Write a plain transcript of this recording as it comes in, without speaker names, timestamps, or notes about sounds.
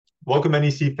Welcome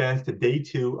NEC fans to day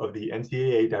two of the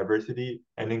NCAA Diversity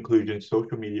and Inclusion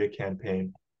social media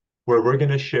campaign, where we're going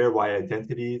to share why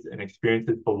identities and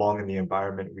experiences belong in the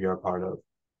environment we are part of.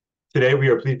 Today, we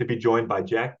are pleased to be joined by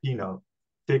Jack Pinho,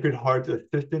 Sacred Heart's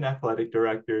Assistant Athletic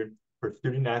Director for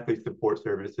Student Athlete Support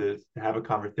Services, to have a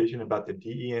conversation about the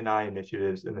DE&I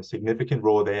initiatives and the significant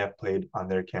role they have played on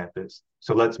their campus.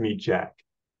 So let's meet Jack.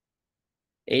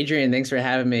 Adrian, thanks for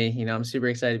having me. I'm super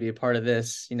excited to be a part of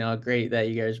this. Great that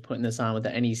you guys are putting this on with the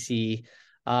NEC.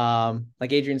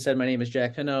 Like Adrian said, my name is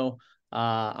Jack Pinho.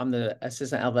 I'm the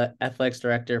Assistant Athletics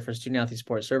Director for Student Athlete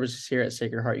Support Services here at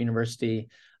Sacred Heart University.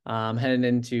 Heading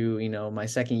into, my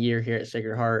second year here at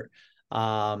Sacred Heart.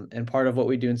 And part of what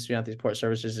we do in Student Athlete Support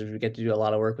Services is we get to do a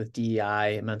lot of work with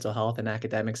DEI and mental health and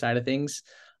academic side of things.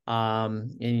 And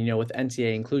with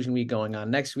NCAA Inclusion Week going on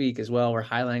next week as well, we're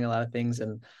highlighting a lot of things,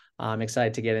 and I'm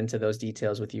excited to get into those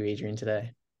details with you, Adrian,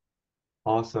 today.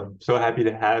 Awesome. So happy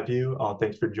to have you.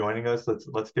 Thanks for joining us.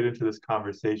 Let's get into this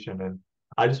conversation. And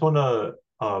I just want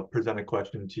to present a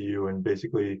question to you and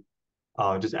basically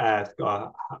just ask,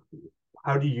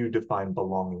 how do you define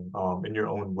belonging in your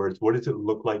own words? What does it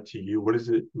look like to you? What does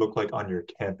it look like on your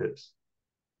campus?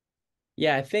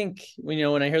 Yeah, I think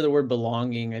when I hear the word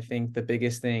belonging, I think the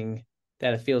biggest thing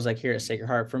that it feels like here at Sacred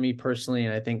Heart for me personally,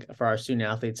 and I think for our student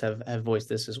athletes have voiced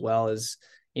this as well, is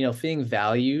feeling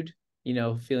valued.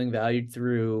 Feeling valued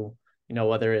through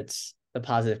whether it's the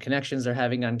positive connections they're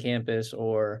having on campus,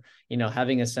 or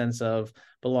having a sense of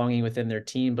belonging within their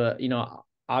team, but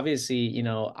obviously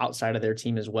outside of their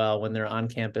team as well when they're on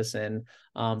campus, and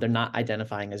they're not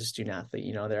identifying as a student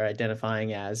athlete. They're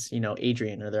identifying as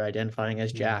Adrian, or they're identifying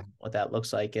as Jack, Mm, what that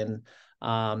looks like. And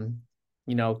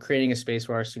creating a space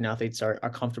where our student athletes are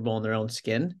comfortable in their own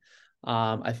skin,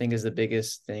 I think is the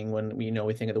biggest thing when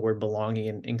we think of the word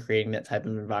belonging, and creating that type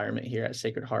of environment here at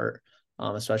Sacred Heart,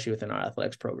 especially within our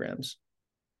athletics programs.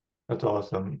 that's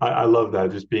awesome. I love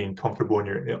that, just being comfortable in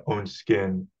your own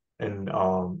skin and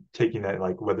taking that,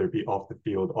 like, whether it be off the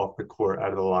field, off the court,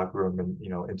 out of the locker room,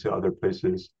 and into other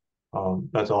places.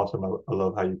 That's awesome. I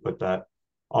love how you put that.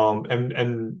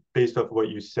 And based off what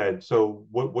you said, so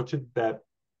what should that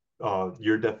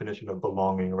your definition of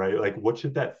belonging, right? Like, what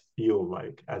should that feel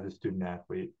like as a student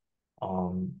athlete?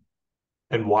 Um,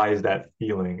 and why is that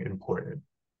feeling important?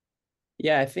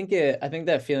 Yeah, I think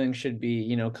that feeling should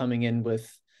be, coming in with,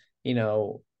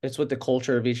 it's with the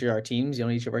culture of each of our teams.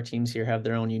 Each of our teams here have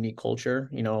their own unique culture.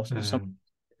 Some Mm,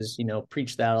 is,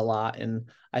 preach that a lot. And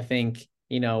I think,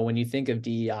 when you think of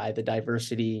DEI, the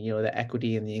diversity, the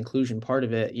equity and the inclusion part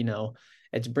of it,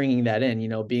 it's bringing that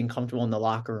in, being comfortable in the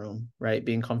locker room, right?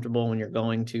 Being comfortable when you're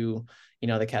going to,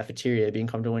 the cafeteria, being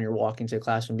comfortable when you're walking to the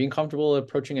classroom, being comfortable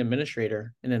approaching an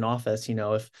administrator in an office,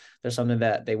 if there's something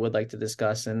that they would like to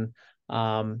discuss. And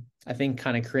I think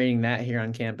kind of creating that here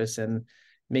on campus, and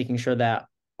making sure that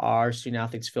our student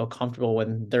athletes feel comfortable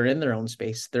when they're in their own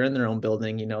space, they're in their own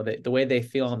building, the way they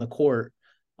feel on the court,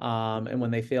 and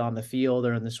when they feel on the field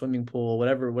or in the swimming pool,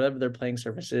 whatever their playing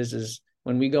surface is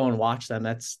when we go and watch them,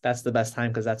 that's the best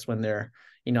time, because that's when they're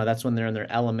in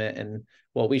their element. And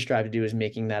what we strive to do is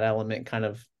making that element kind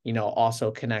of,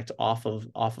 also connect off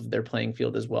of their playing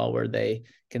field as well, where they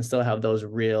can still have those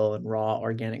real and raw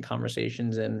organic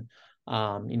conversations. And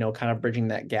kind of bridging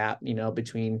that gap,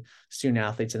 between student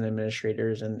athletes and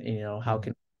administrators, and, how mm.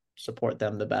 can support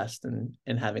them the best,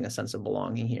 and having a sense of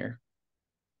belonging here.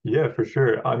 Yeah, for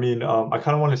sure. I mean, I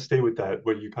kind of want to stay with that,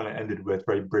 what you kind of ended with,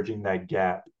 right? Bridging that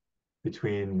gap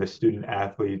between the student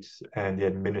athletes and the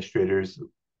administrators.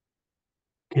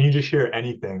 Can you just share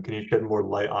anything? Can you shed more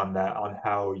light on that, on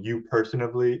how you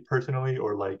personally,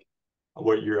 or like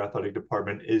what your athletic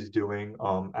department is doing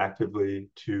actively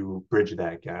to bridge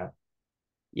that gap?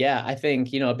 Yeah, I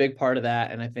think, a big part of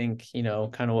that, and I think,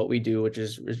 kind of what we do, which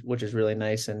is really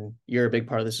nice, and you're a big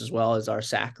part of this as well, is our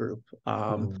SAC group.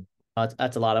 Mm,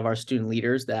 That's a lot of our student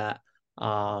leaders that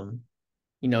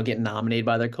get nominated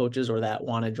by their coaches, or that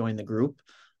want to join the group.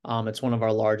 It's one of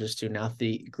our largest student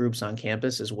athlete groups on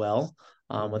campus as well,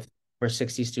 mm, with over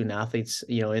 60 student athletes,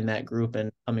 in that group, and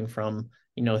coming from,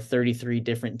 33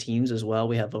 different teams as well.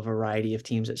 We have a variety of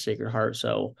teams at Sacred Heart.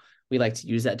 So we like to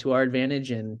use that to our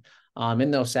advantage. And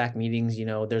in those SAC meetings,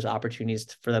 there's opportunities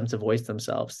for them to voice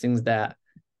themselves, things that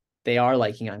they are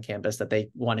liking on campus that they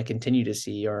want to continue to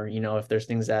see, or if there's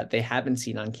things that they haven't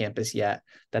seen on campus yet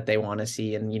that they want to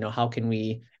see. And how can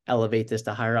we elevate this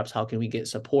to higher ups? How can we get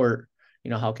support?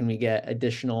 How can we get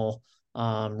additional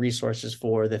resources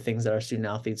for the things that our student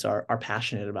athletes are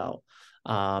passionate about?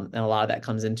 And a lot of that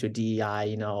comes into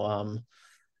DEI.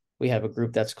 We have a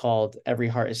group that's called Every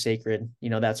Heart is Sacred.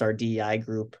 That's our DEI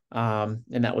group. And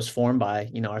that was formed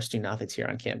by, our student athletes here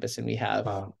on campus. And we have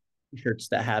wow. shirts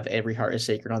that have "Every Heart is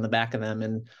Sacred" on the back of them.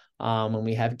 And when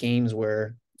we have games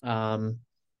where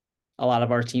a lot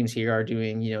of our teams here are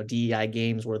doing, DEI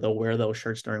games where they'll wear those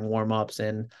shirts during warmups,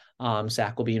 and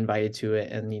SAC will be invited to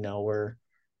it, and we're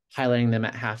highlighting them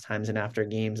at half times and after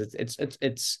games.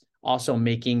 It's also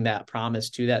making that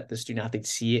promise to that the student athletes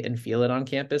see it and feel it on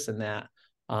campus, and that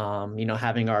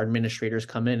having our administrators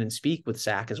come in and speak with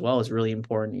SAC as well is really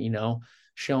important.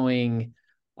 Showing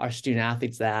our student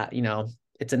athletes that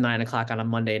it's a 9 o'clock on a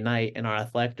Monday night, and our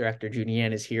athletic director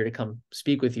Julianne is here to come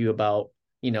speak with you about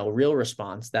real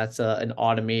response. That's an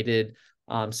automated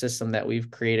system that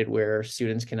we've created where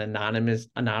students can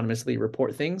anonymously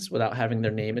report things without having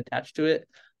their name attached to it,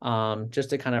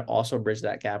 just to kind of also bridge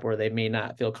that gap where they may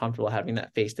not feel comfortable having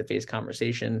that face-to-face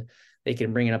conversation. They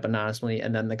can bring it up anonymously,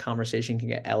 and then the conversation can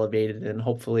get elevated. And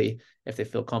hopefully, if they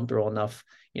feel comfortable enough,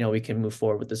 we can move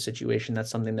forward with the situation. That's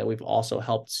something that we've also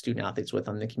helped student athletes with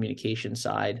on the communication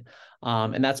side.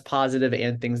 And that's positive,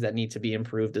 and things that need to be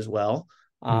improved as well.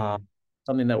 Mm.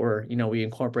 Something that we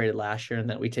incorporated last year and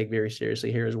that we take very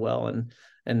seriously here as well.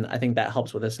 And I think that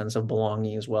helps with a sense of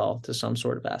belonging as well to some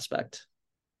sort of aspect.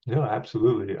 Yeah,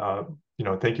 absolutely.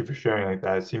 Thank you for sharing like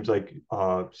that. It seems like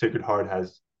Sacred Heart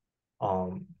has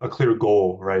a clear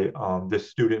goal, right? This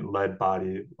student-led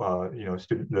body,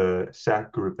 the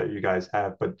SAC group that you guys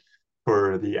have, but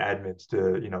for the admins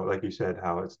to, like you said,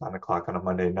 how it's 9 o'clock on a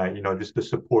Monday night, just the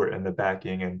support and the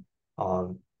backing and,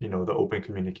 the open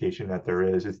communication that there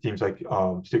is. It seems like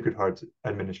Sacred Heart's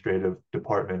administrative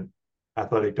department,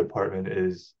 athletic department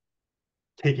is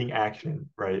taking action,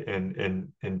 right,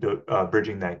 and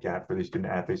bridging that gap for these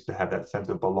student athletes to have that sense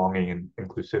of belonging and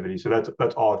inclusivity. So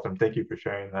that's awesome. Thank you for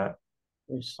sharing that.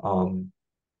 Um,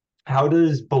 how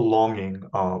does belonging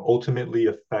ultimately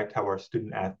affect how our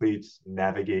student athletes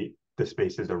navigate the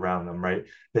spaces around them, right?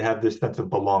 They have this sense of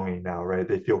belonging now, right?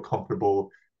 They feel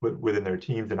comfortable within their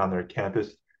teams and on their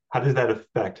campus. How does that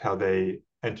affect how they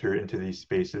enter into these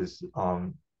spaces,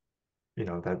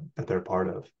 that they're part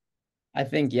of? I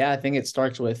think it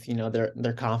starts with,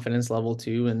 their confidence level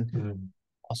too. And Mm,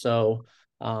 also,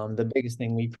 the biggest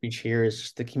thing we preach here is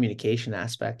just the communication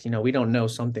aspect. We don't know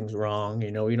something's wrong.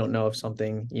 We don't know if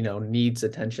something, needs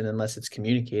attention unless it's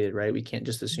communicated, right? We can't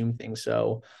just assume things.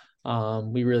 So,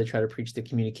 we really try to preach the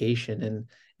communication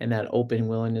and that open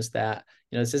willingness that,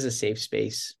 this is a safe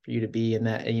space for you to be, and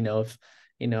that,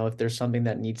 if there's something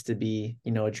that needs to be,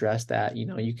 addressed, that,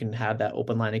 you can have that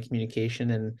open line of communication.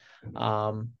 And,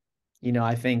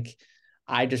 I think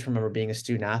I just remember being a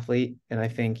student athlete, and I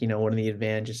think one of the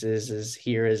advantages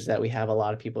is that we have a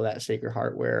lot of people at Sacred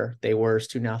Heart where they were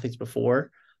student athletes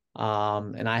before,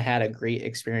 and I had a great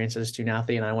experience as a student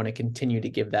athlete, and I want to continue to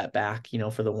give that back,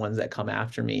 for the ones that come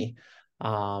after me.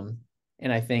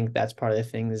 And I think that's part of the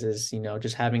things is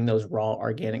just having those raw,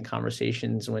 organic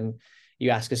conversations when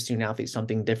you ask a student athlete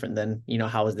something different than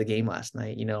how was the game last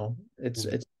night.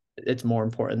 It's more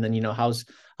important than how's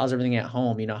everything at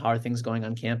home, how are things going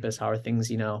on campus, how are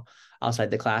things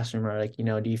outside the classroom, or like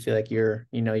do you feel like you're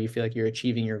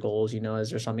achieving your goals, is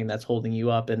there something that's holding you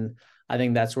up? And I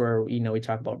think that's where we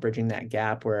talk about bridging that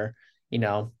gap where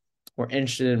we're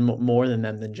interested in more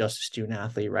than just a student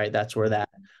athlete, right? That's where that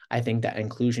I think that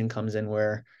inclusion comes in,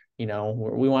 where we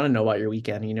want to know about your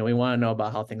weekend, we want to know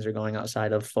about how things are going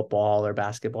outside of football or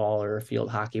basketball or field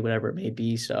hockey, whatever it may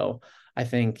be. So I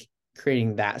think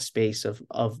creating that space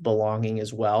of belonging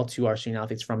as well to our student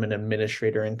athletes from an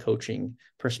administrator and coaching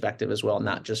perspective as well,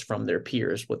 not just from their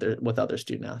peers with other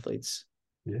student athletes.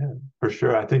 yeah, for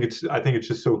sure. I think it's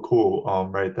just so cool,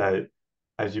 right, that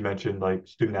as you mentioned, like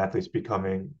student athletes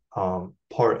becoming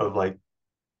part of like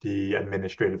the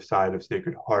administrative side of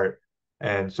Sacred Heart.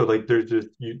 And so like there's just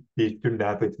these student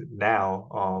athletes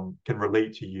now can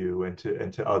relate to you and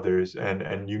to others, and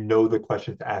the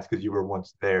questions to ask because you were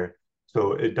once there.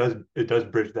 So it does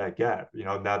bridge that gap.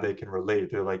 Now they can relate.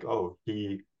 They're like, oh,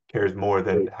 he cares more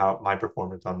than how my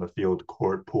performance on the field,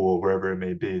 court, pool, wherever it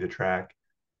may be, the track.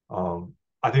 Um,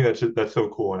 I think that's so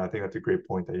cool, and I think that's a great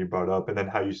point that you brought up. And then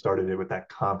how you started it with that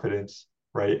confidence,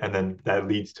 right? And then that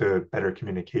leads to better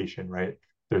communication, right?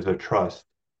 There's a trust.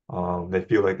 They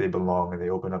feel like they belong, and they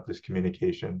open up this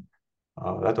communication.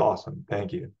 That's awesome.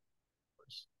 Thank you.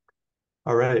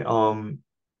 All right.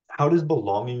 How does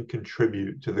belonging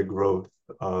contribute to the growth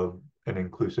of an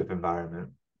inclusive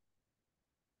environment?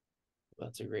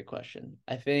 That's a great question.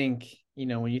 I think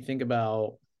when you think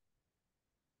about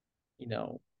you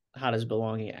know, how does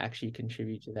belonging actually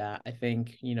contribute to that? I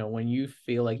think, when you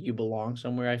feel like you belong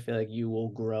somewhere, I feel like you will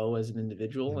grow as an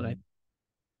individual. And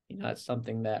Mm, that's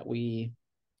something that we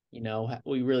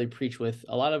really preach with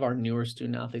a lot of our newer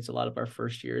student athletes, a lot of our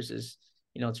first years is,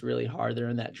 it's really hard. They're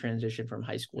in that transition from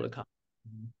high school to college.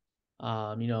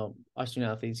 Our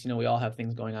student athletes, we all have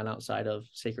things going on outside of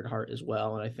Sacred Heart as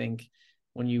well. And I think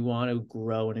when you want to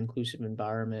grow an inclusive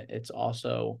environment, it's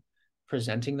also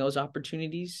presenting those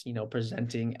opportunities,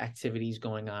 presenting activities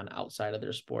going on outside of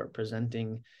their sport,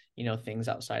 presenting, things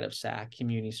outside of SAC,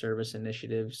 community service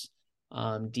initiatives,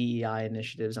 DEI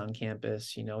initiatives on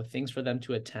campus, things for them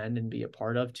to attend and be a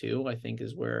part of too, I think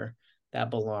is where that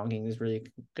belonging is really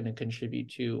going to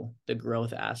contribute to the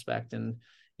growth aspect. And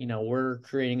we're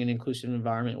creating an inclusive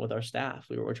environment with our staff.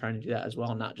 We're trying to do that as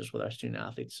well, not just with our student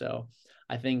athletes. So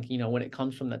I think, when it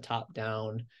comes from the top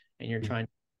down and you're trying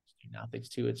to student athletes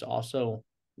too, it's also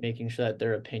making sure that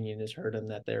their opinion is heard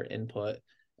and that their input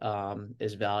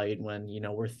is valued when,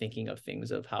 we're thinking of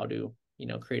things of how to,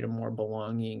 create a more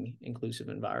belonging, inclusive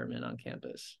environment on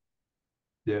campus.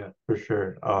 Yeah, for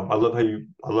sure. I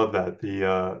love that.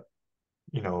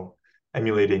 You know,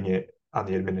 emulating it on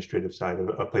the administrative side of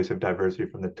a place of diversity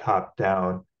from the top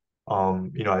down.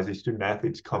 As these student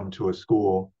athletes come to a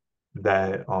school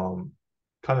that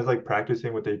kind of like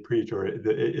practicing what they preach, or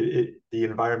the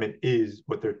environment is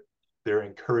what they're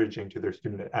encouraging to their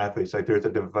student athletes. Like there's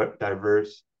a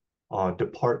diverse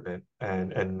department,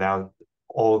 and now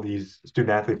all these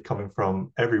student athletes coming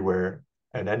from everywhere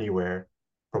and anywhere,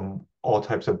 from all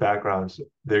types of backgrounds,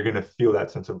 they're going to feel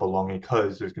that sense of belonging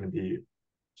because there's going to be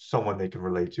someone they can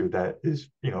relate to that is,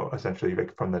 essentially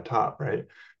like from the top, right?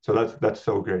 So that's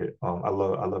so great. I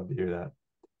love to hear that.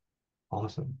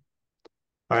 Awesome.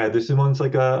 All right, this one's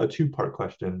like a two-part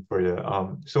question for you.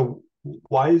 So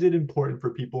why is it important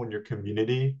for people in your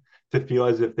community to feel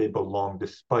as if they belong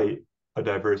despite a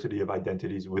diversity of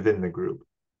identities within the group?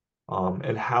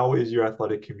 And how is your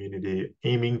athletic community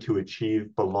aiming to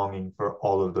achieve belonging for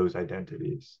all of those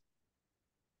identities?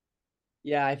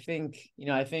 Yeah,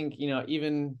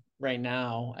 even right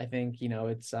now, I think,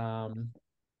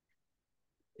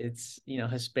 it's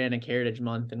Hispanic Heritage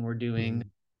Month, and we're doing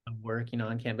Mhm. work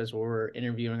on campus where we're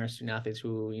interviewing our student athletes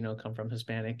who come from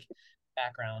Hispanic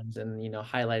backgrounds, and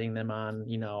highlighting them on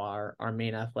our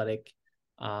main athletic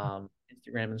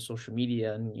Instagram and social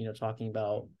media, and talking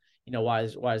about why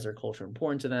is their culture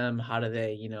important to them, how do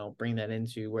they bring that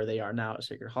into where they are now at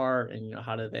Sacred Heart, and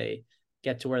how do they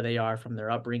get to where they are from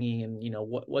their upbringing, and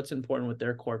what's important with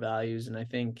their core values. And I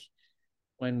think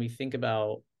when we think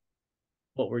about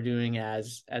what we're doing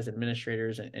as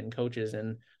administrators and coaches,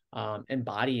 and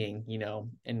embodying,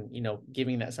 and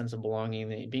giving that sense of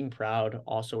belonging, and being proud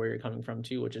also where you're coming from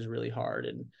too, which is really hard.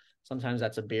 And sometimes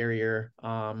that's a barrier.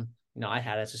 I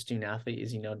had as a student athlete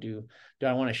is, do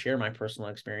I want to share my personal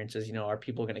experiences? Are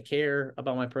people going to care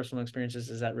about my personal experiences?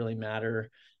 Does that really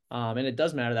matter? And it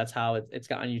does matter. That's how it's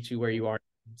gotten you to where you are.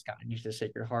 It's gotten you to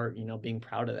Sacred Heart, being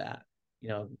proud of that,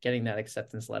 getting that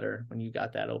acceptance letter when you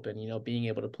got that open, being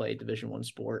able to play Division I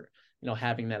sport,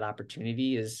 having that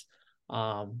opportunity is,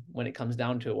 when it comes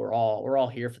down to it, we're all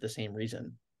here for the same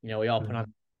reason. We all put on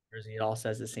Mhm. jersey. It all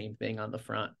says the same thing on the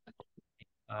front.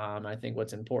 I think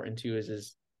what's important too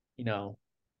is, you know,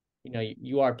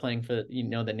 you are playing for,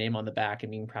 the name on the back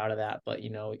and being proud of that, but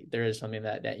there is something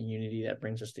that unity that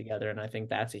brings us together. And I think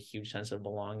that's a huge sense of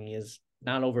belonging, is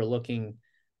not overlooking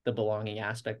the belonging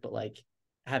aspect, but like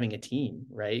having a team,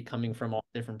 right? Coming from all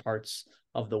different parts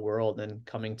of the world and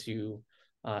coming to,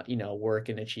 work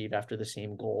and achieve after the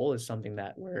same goal is something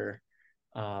that where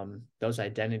those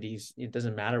identities, it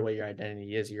doesn't matter what your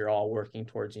identity is, you're all working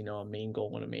towards, a main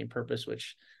goal and a main purpose,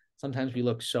 which sometimes we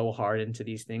look so hard into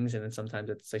these things, and then sometimes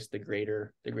it's like the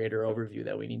greater overview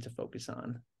that we need to focus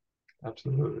on.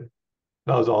 Absolutely.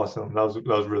 That was awesome. That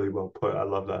was really well put. I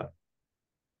love that.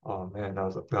 Oh man,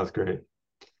 that was great.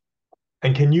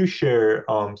 And can you share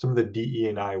some of the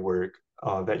DE&I work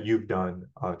that you've done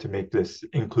to make this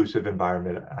inclusive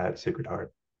environment at Sacred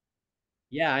Heart?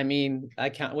 Yeah, I mean, I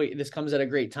can't wait. This comes at a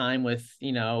great time with,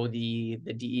 the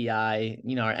DEI,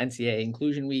 our NCAA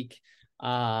Inclusion Week.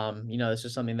 This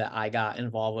is something that I got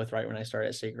involved with right when I started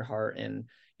at Sacred Heart, and,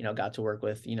 got to work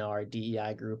with, our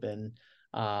DEI group. And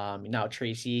now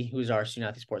Tracy, who's our student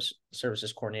athlete sports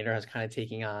services coordinator, has kind of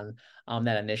taking on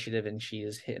that initiative, and she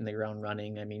is hitting the ground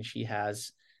running. I mean, she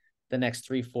has the next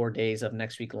 3-4 days of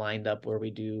next week lined up where we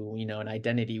do, an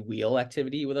identity wheel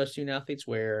activity with our student athletes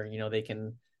where, they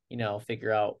can,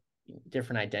 figure out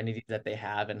different identities that they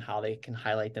have and how they can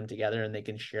highlight them together, and they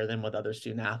can share them with other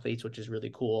student athletes, which is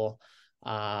really cool.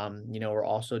 We're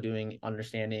also doing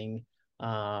understanding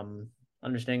the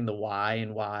why,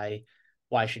 and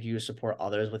why should you support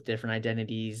others with different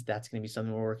identities. That's going to be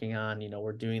something we're working on.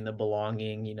 We're doing the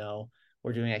belonging,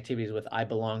 we're doing activities with I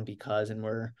belong because, and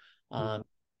we're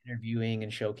interviewing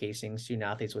and showcasing student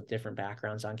athletes with different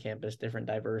backgrounds on campus, different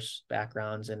diverse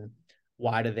backgrounds, and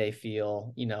why do they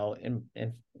feel, in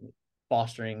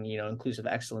fostering, inclusive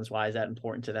excellence, why is that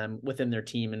important to them within their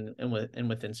team and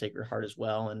within Sacred Heart as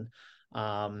well.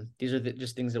 And these are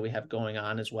just things that we have going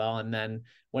on as well. And then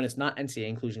when it's not NCAA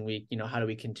Inclusion Week, how do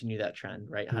we continue that trend,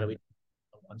 right? How do we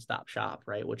one-stop shop,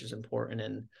 right? Which is important.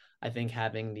 And I think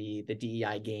having the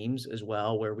DEI games as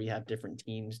well, where we have different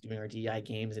teams doing our DEI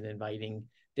games and inviting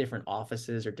different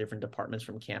offices or different departments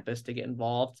from campus to get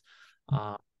involved.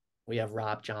 We have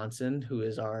Rob Johnson, who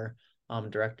is our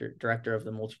director of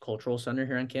the Multicultural Center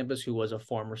here on campus, who was a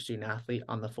former student athlete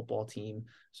on the football team.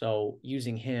 So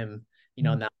using him,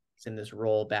 now he's in this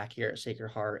role back here at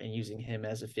Sacred Heart, and using him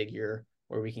as a figure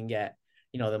where we can get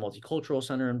the Multicultural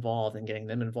Center involved and getting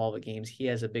them involved with games. He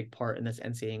has a big part in this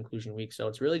NCAA Inclusion Week. So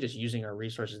it's really just using our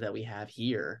resources that we have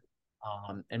here,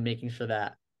 and making sure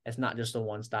that it's not just a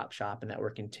one-stop shop, and that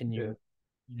we're continuing,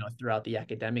 throughout the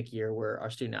academic year, where our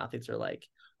student athletes are like,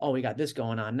 oh, we got this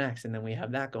going on next, and then we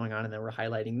have that going on, and then we're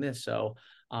highlighting this. So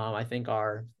I think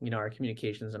our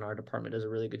communications and our department does a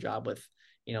really good job with,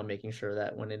 making sure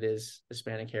that when it is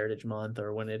Hispanic Heritage Month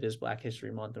or when it is Black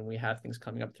History Month, and we have things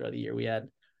coming up throughout the year. We had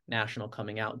National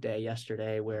Coming Out Day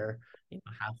yesterday, where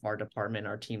half our department,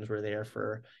 our teams were there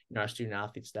for our student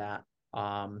athletes that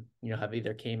have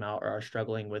either came out or are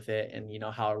struggling with it, and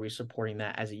how are we supporting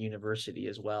that as a university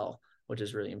as well, which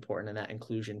is really important in that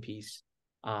inclusion piece.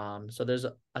 So there's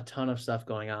a ton of stuff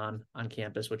going on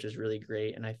campus, which is really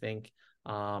great, and I think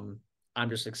I'm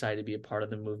just excited to be a part of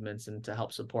the movements and to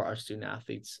help support our student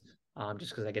athletes.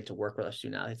 Just because I get to work with our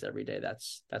student athletes every day.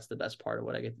 That's the best part of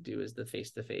what I get to do, is the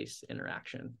face-to-face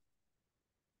interaction.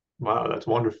 Wow, that's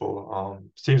wonderful.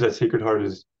 Seems that Sacred Heart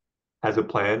has a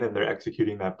plan, and they're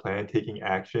executing that plan, taking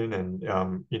action,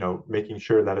 and making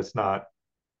sure that it's not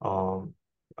um,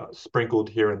 sprinkled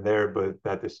here and there, but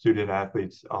that the student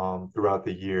athletes throughout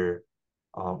the year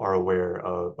are aware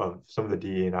of some of the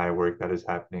DE&I work that is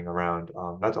happening around.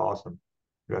 That's awesome.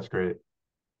 That's great.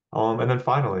 And then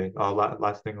finally,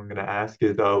 last thing I'm going to ask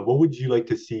is, what would you like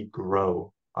to see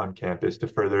grow on campus to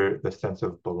further the sense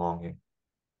of belonging?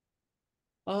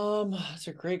 That's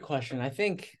a great question. I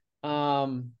think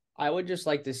I would just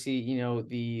like to see,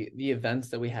 the events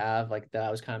that we have, like that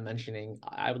I was kind of mentioning,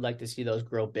 I would like to see those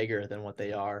grow bigger than what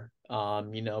they are.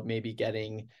 Maybe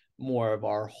getting more of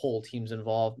our whole teams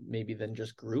involved, maybe than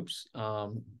just groups.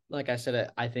 Like I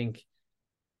said, I think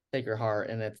Sacred Heart,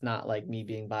 and it's not like me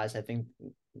being biased, I think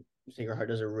Sacred Heart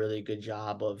does a really good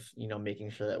job of, making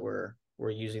sure that we're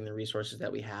using the resources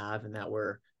that we have, and that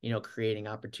we're, creating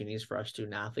opportunities for our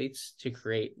student athletes to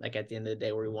create, like at the end of the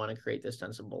day, where we want to create this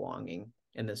sense of belonging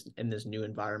in this new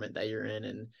environment that you're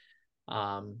in.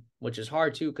 And which is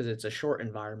hard too, because it's a short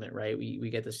environment, right? We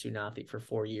get the student athlete for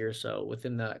 4 years. So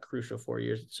within that crucial 4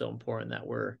 years, it's so important that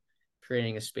we're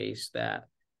creating a space that,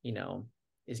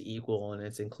 is equal and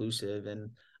it's inclusive.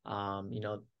 And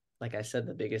like I said,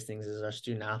 the biggest things is our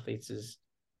student athletes is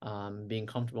being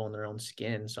comfortable in their own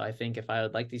skin. So I think if I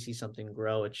would like to see something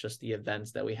grow, it's just the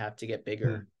events that we have to get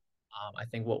bigger. I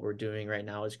think what we're doing right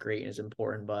now is great and is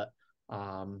important, but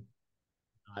um,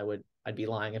 I'd be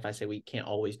lying if I say we can't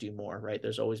always do more, right?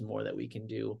 There's always more that we can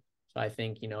do. So I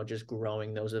think, just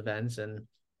growing those events and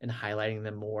highlighting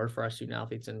them more for our student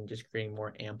athletes, and just creating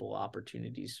more ample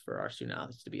opportunities for our student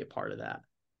athletes to be a part of that.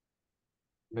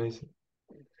 Amazing.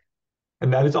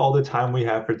 And that is all the time we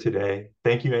have for today.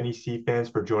 Thank you, NEC fans,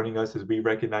 for joining us as we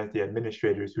recognize the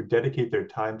administrators who dedicate their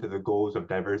time to the goals of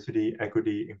diversity,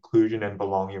 equity, inclusion, and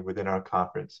belonging within our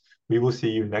conference. We will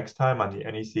see you next time on the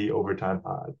NEC Overtime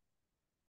Pod.